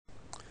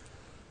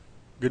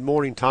Good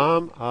morning,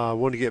 Tom. I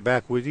want to get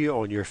back with you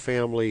on your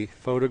family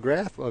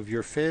photograph of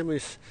your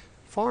family's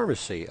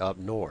pharmacy up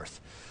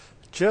north.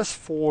 Just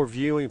for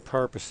viewing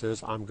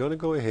purposes, I'm going to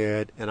go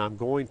ahead and I'm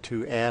going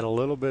to add a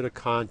little bit of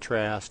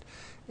contrast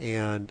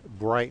and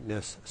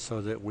brightness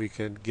so that we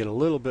can get a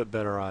little bit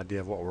better idea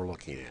of what we're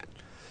looking at.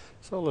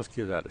 So let's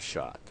give that a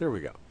shot. There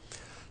we go.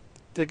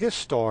 To get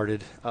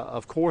started,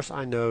 of course,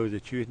 I know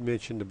that you had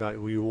mentioned about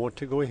we want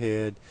to go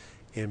ahead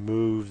and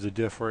move the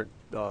different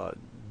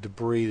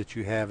debris that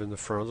you have in the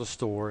front of the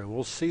store, and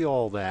we'll see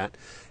all that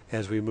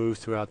as we move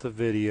throughout the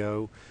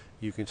video.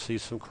 You can see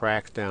some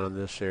cracks down in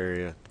this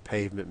area,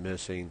 pavement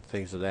missing,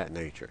 things of that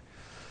nature.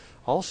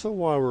 Also,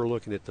 while we're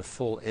looking at the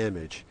full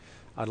image,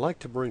 I'd like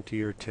to bring to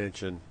your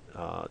attention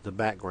the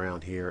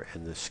background here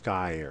and the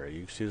sky area.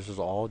 You can see this is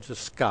all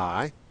just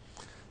sky.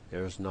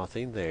 There's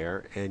nothing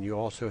there, and you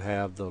also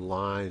have the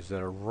lines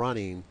that are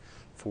running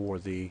for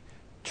the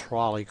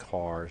trolley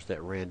cars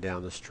that ran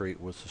down the street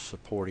with the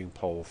supporting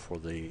pole for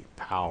the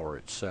power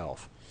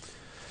itself.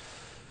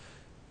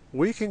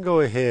 We can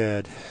go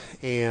ahead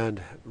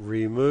and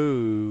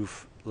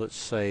remove, let's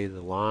say,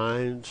 the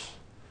lines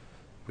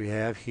we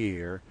have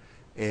here,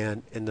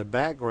 and in the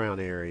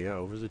background area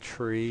over the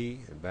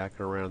tree and back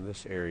around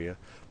this area,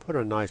 put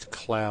a nice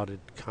clouded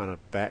kind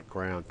of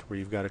background where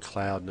you've got a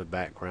cloud in the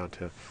background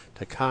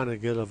to kind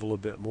of get a little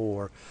bit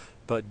more.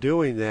 But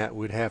doing that,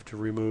 we'd have to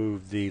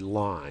remove the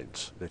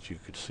lines that you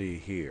could see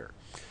here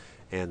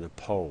and the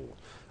pole.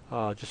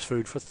 Just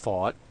food for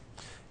thought.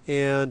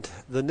 And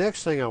the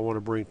next thing I want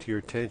to bring to your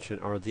attention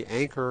are the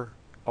anchor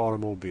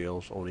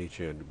automobiles on each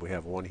end. We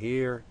have one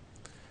here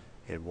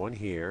and one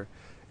here.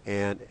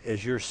 And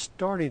as you're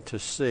starting to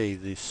see,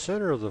 the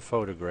center of the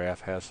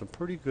photograph has some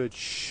pretty good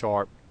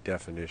sharp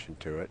definition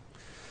to it.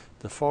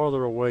 The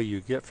farther away you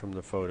get from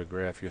the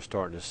photograph, you're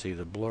starting to see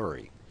the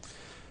blurry.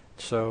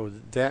 So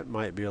that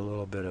might be a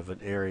little bit of an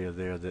area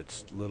there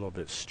that's a little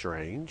bit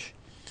strange.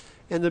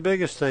 And the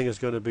biggest thing is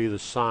going to be the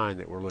sign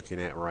that we're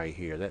looking at right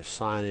here. That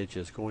signage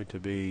is going to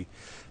be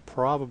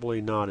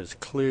probably not as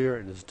clear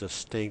and as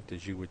distinct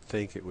as you would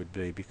think it would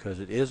be because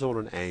it is on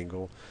an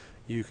angle.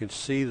 You can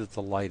see that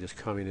the light is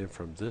coming in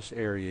from this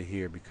area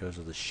here because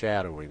of the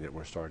shadowing that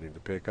we're starting to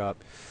pick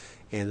up.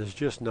 And there's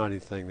just not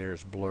anything there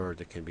that's blurred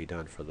that can be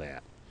done for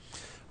that.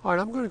 All right,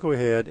 I'm going to go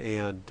ahead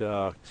and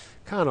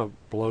kind of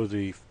blow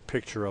the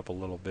picture up a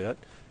little bit.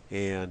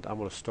 And I'm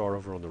going to start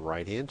over on the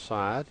right-hand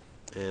side.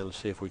 And let's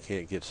see if we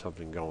can't get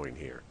something going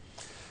here.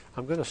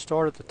 I'm going to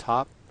start at the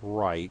top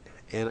right.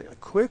 And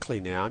quickly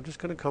now, I'm just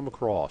going to come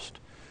across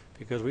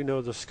because we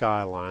know the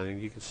skyline.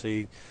 And you can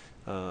see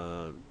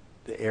the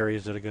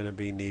areas that are going to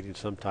be needing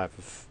some type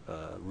of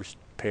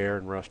repair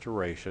and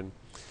restoration.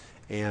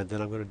 And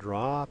then I'm going to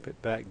drop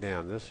it back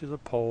down. This is the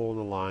pole and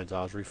the lines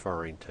I was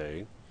referring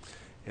to.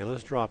 And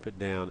let's drop it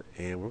down,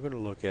 and we're going to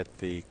look at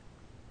the,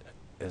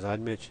 as I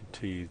mentioned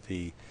to you,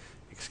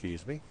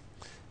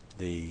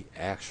 the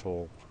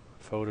actual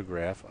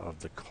photograph of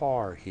the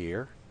car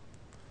here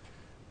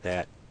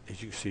that,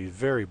 as you can see, is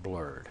very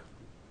blurred.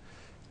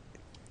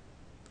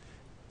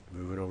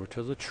 Moving over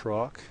to the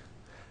truck.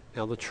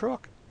 Now the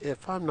truck,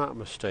 if I'm not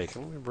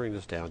mistaken, let me bring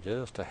this down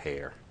just a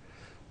hair.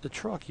 The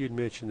truck, you'd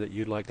mentioned that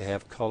you'd like to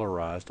have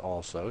colorized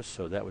also,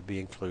 so that would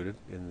be included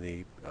in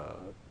the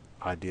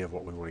idea of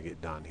what we want to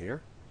get done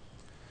here.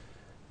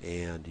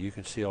 And you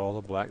can see all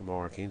the black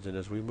markings, and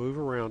as we move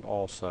around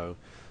also,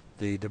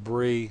 the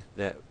debris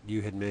that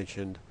you had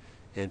mentioned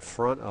in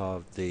front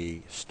of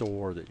the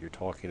store that you're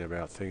talking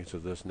about, things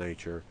of this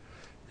nature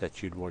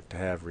that you'd want to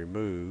have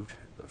removed,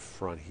 the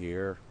front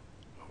here,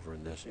 over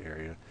in this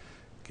area,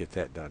 get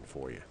that done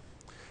for you.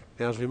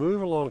 Now as we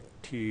move along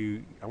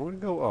to, I'm going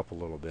to go up a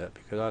little bit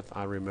because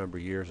I remember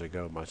years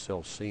ago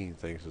myself seeing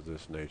things of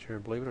this nature,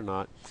 and believe it or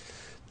not,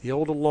 the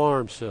old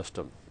alarm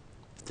system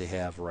that they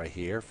have right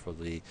here for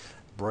the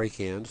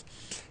break-ins,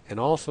 and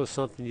also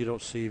something you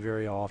don't see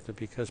very often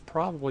because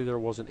probably there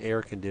wasn't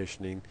air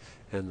conditioning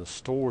in the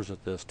stores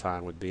at this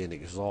time, would be an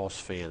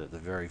exhaust fan at the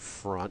very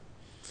front.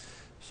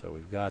 So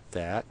we've got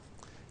that.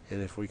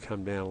 And if we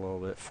come down a little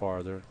bit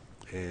farther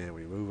and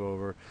we move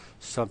over,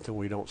 something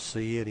we don't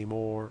see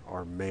anymore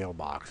are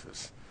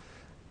mailboxes.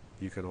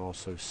 You can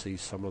also see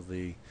some of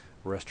the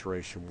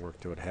restoration work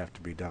that would have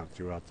to be done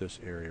throughout this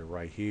area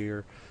right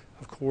here.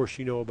 Of course,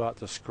 you know about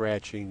the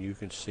scratching. You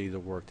can see the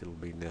work that will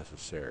be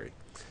necessary.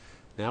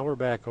 Now we're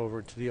back over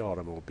into the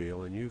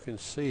automobile, and you can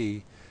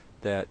see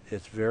that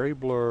it's very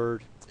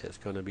blurred. It's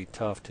going to be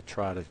tough to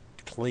try to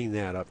clean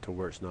that up to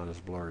where it's not as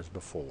blurred as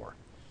before.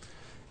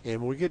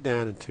 And when we get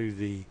down into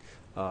the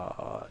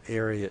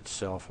area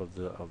itself of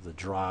the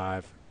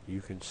drive,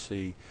 you can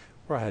see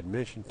where I had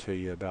mentioned to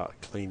you about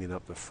cleaning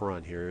up the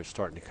front here is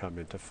starting to come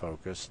into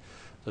focus.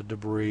 The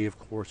debris, of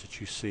course, that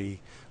you see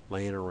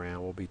laying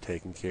around will be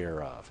taken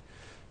care of.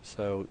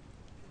 So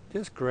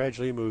just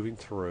gradually moving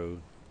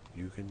through,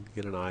 you can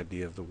get an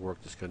idea of the work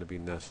that's going to be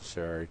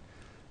necessary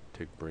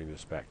to bring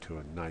this back to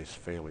a nice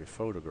family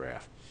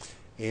photograph.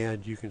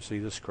 And you can see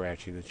the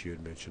scratching that you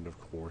had mentioned, of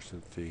course,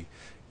 that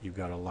you've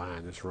got a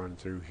line that's running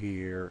through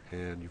here,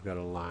 and you've got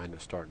a line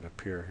that's starting to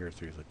appear here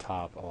through the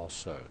top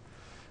also.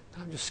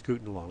 Now I'm just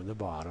scooting along the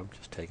bottom,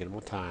 just taking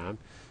my time.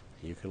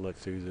 You can look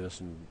through this,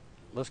 and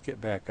let's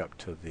get back up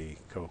to the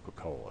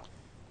Coca-Cola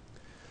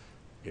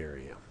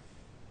area.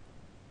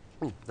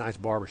 Nice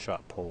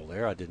barbershop pole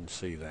there. I didn't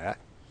see that.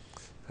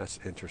 That's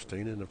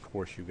interesting. And of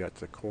course you've got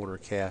the corner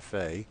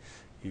cafe.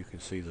 You can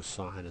see the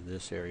sign in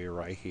this area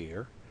right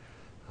here.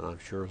 I'm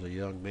sure as a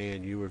young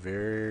man you were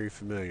very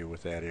familiar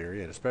with that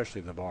area, and especially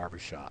the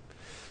barbershop.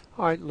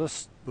 All right,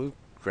 let's move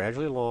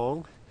gradually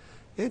along.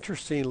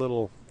 Interesting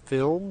little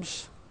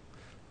films.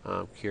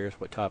 I'm curious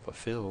what type of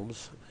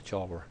films that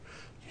y'all were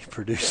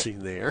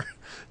producing there.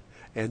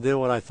 And then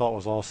what I thought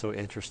was also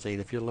interesting,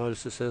 if you'll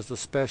notice, it says the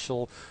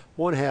special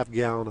 1/2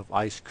 gallon of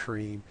ice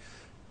cream,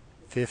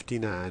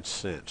 59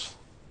 cents.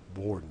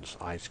 Borden's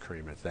ice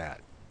cream at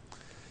that.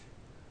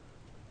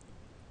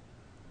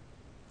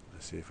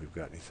 Let's see if we've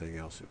got anything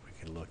else that we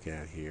can look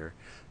at here.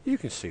 You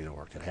can see the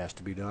work that has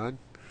to be done.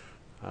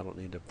 I don't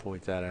need to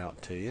point that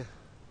out to you.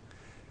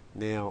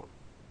 Now,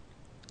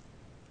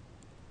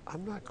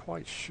 I'm not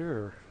quite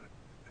sure,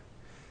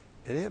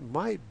 and it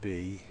might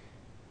be,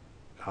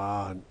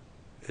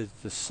 is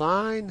the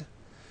sign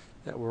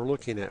that we're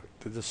looking at,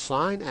 did the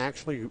sign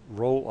actually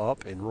roll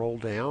up and roll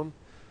down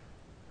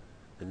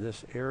in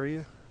this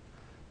area?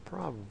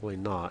 Probably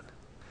not.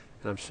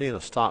 And I'm seeing a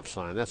stop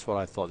sign. That's what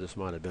I thought. This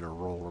might have been a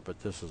roller,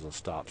 but this is a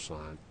stop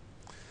sign.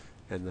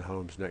 And the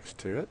home's next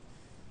to it.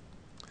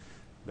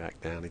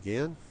 Back down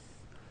again.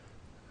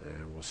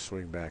 And we'll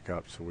swing back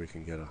up so we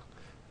can get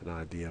an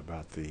idea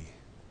about the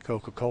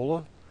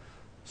Coca-Cola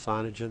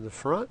signage in the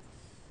front.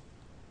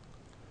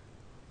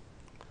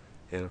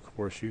 And of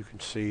course you can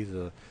see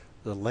the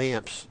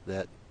lamps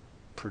that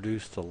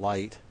produce the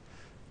light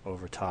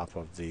over top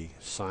of the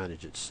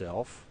signage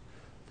itself.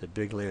 The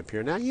big lamp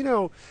here. Now, you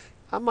know,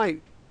 I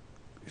might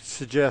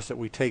suggest that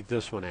we take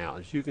this one out.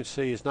 As you can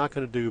see, it's not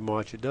going to do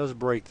much. It does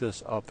break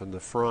this up in the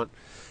front,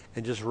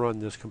 and just run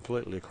this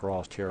completely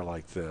across here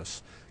like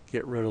this.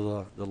 Get rid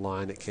of the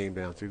line that came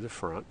down through the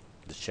front,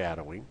 the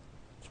shadowing.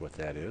 That's what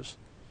that is.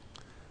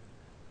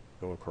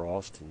 Go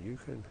across, and you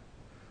can,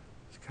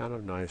 it's kind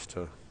of nice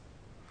to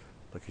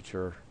look at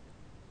your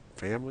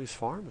family's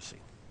pharmacy.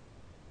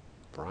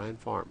 Bryan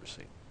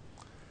Pharmacy.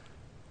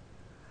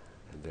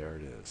 And there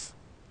it is.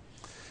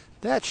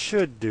 That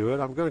should do it.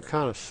 I'm going to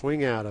kind of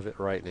swing out of it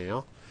right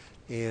now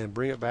and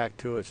bring it back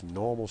to its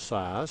normal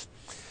size.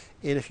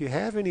 And if you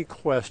have any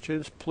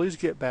questions, please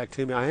get back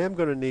to me. I am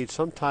going to need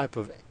some type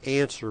of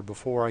answer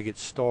before I get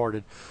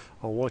started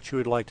on what you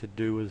would like to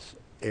do with this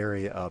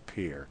area up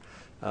here.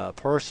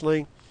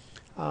 Personally,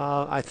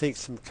 I think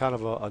some kind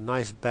of a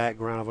nice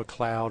background of a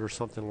cloud or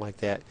something like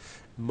that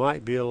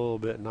might be a little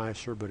bit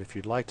nicer, but if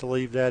you'd like to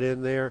leave that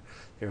in there,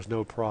 there's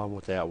no problem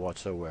with that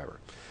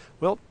whatsoever.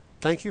 Well,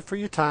 thank you for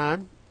your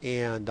time,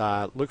 and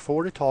I look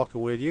forward to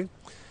talking with you.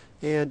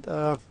 And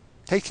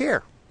take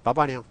care.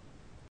 Bye-bye now.